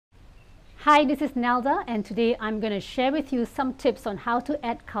Hi, this is Nelda, and today I'm going to share with you some tips on how to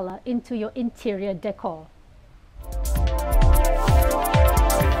add color into your interior decor.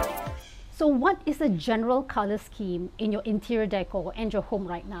 So what is the general color scheme in your interior decor and your home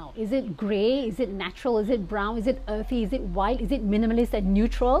right now? Is it gray? Is it natural? Is it brown? Is it earthy? Is it white? Is it minimalist and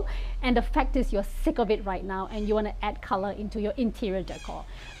neutral? And the fact is you're sick of it right now and you want to add color into your interior decor.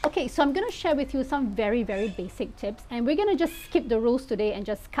 Okay, so I'm going to share with you some very basic tips, and we're going to just skip the rules today and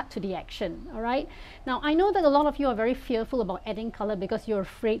just cut to the action. All right. Now, I know that a lot of you are very fearful about adding color because you're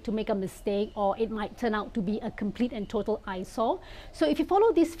afraid to make a mistake or it might turn out to be a complete and total eyesore. So if you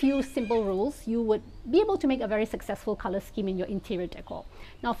follow these few simple rules, you would be able to make a very successful color scheme in your interior decor.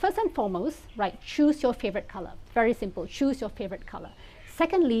 Now, first and foremost, right, choose your favorite color. Very simple, choose your favorite color.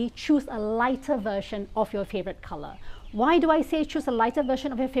 Secondly, choose a lighter version of your favorite color. Why do I say choose a lighter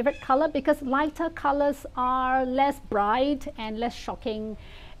version of your favorite color? Because lighter colors are less bright and less shocking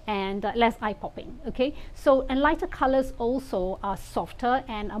and less eye-popping. Okay, so and lighter colors also are softer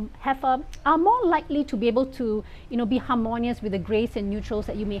and are more likely to be able to be harmonious with the grays and neutrals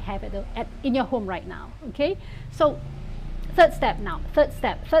that you may have in your home right now. Okay, so third step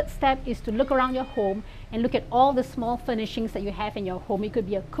is to look around your home and look at all the small furnishings that you have in your home. It could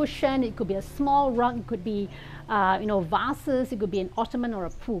be a cushion, it could be a small rug, it could be vases, it could be an ottoman or a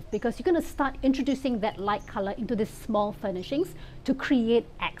poof, because you're going to start introducing that light color into these small furnishings to create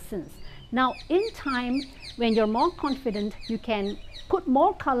accents. Now, in time, when you're more confident, you can put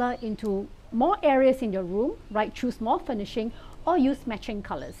more color into more areas in your room, right? Choose more furnishing or use matching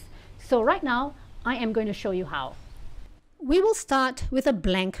colors. So right now, I am going to show you how. We will start with a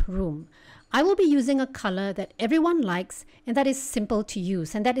blank room. I will be using a color that everyone likes and that is simple to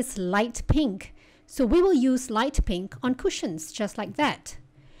use, and that is light pink. So we will use light pink on cushions, just like that.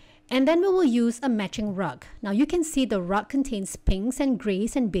 And then we will use a matching rug. Now you can see the rug contains pinks and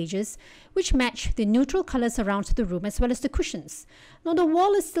grays and beiges, which match the neutral colors around the room as well as the cushions. Now the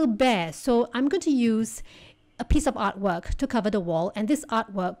wall is still bare, so I'm going to use a piece of artwork to cover the wall, and this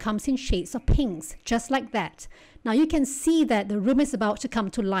artwork comes in shades of pinks, just like that. Now you can see that the room is about to come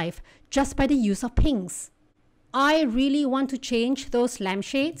to life just by the use of pinks. I really want to change those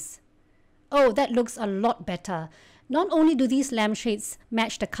lampshades. Oh, that looks a lot better. Not only do these lampshades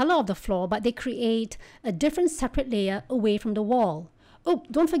match the color of the floor, but they create a different separate layer away from the wall. Oh,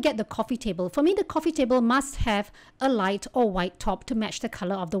 don't forget the coffee table. For me, the coffee table must have a light or white top to match the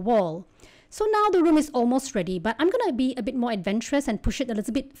color of the wall. So now the room is almost ready, but I'm going to be a bit more adventurous and push it a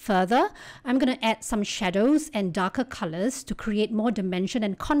little bit further. I'm going to add some shadows and darker colors to create more dimension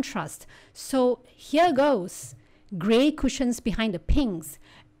and contrast. So here goes. Gray cushions behind the pinks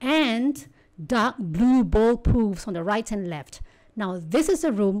and dark blue bowl poofs on the right and left. Now this is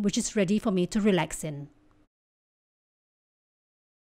a room which is ready for me to relax in.